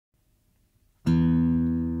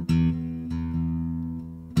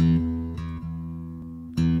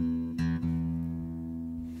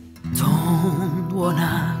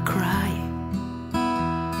wanna cry,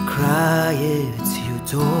 cry at your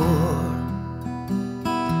door.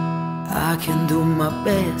 I can't do my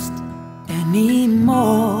best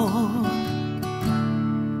anymore.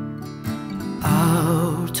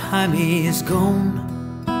 Our time is gone,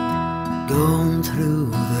 gone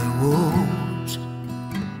through the walls.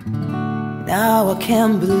 Now I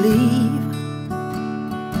can't believe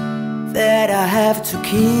that I have to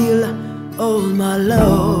kill all my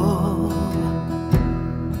love.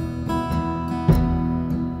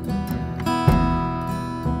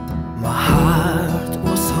 My heart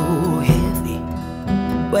was so heavy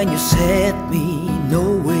when you said me no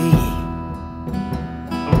way.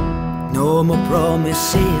 No more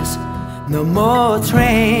promises, no more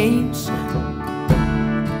trains.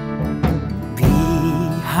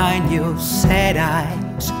 Behind your sad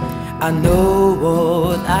eyes, I know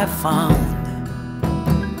what I found.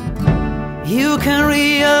 You can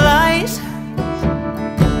realize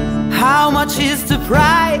how much is the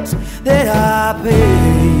price that I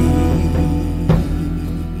paid.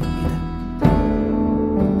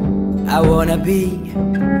 I wanna be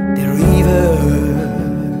the river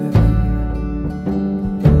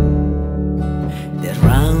that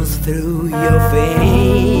runs through your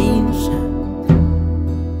veins.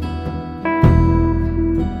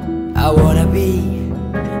 I wanna be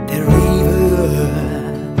the river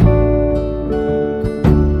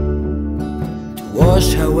to wash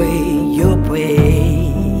away your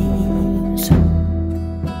pains.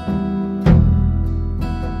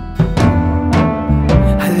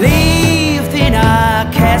 I lived in a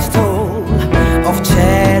castle of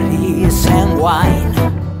cherries and wine,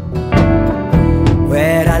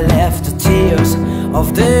 where I left the tears of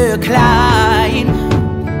decline.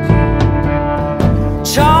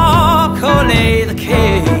 Chocolate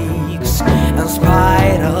cakes and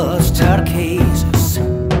spiral staircases.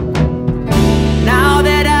 Now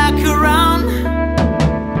that I could run,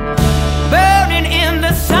 burning in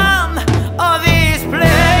the sun of this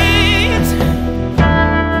place,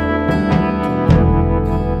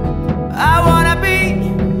 I wanna be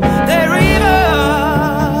the river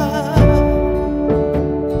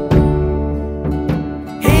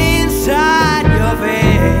inside your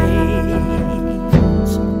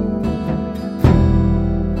veins.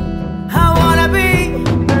 I wanna be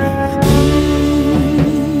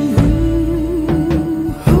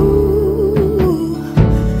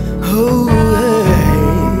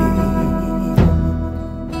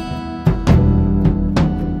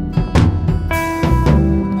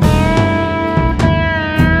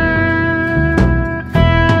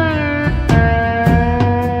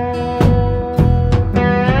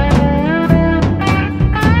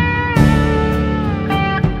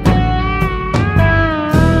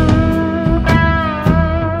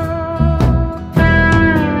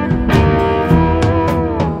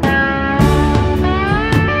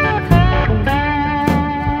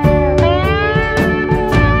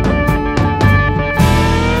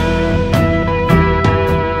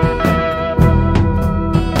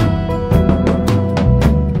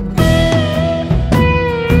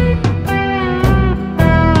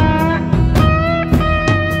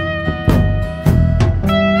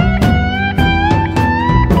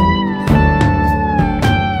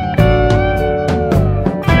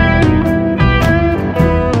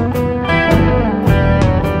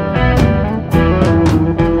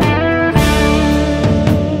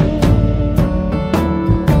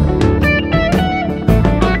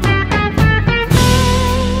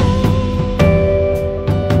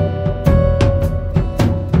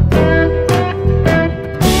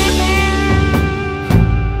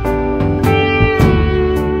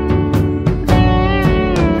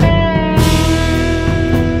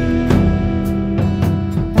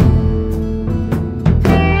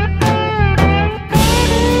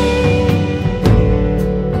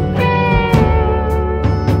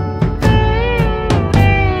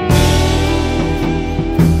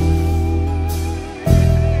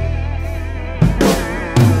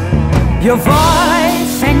your voice.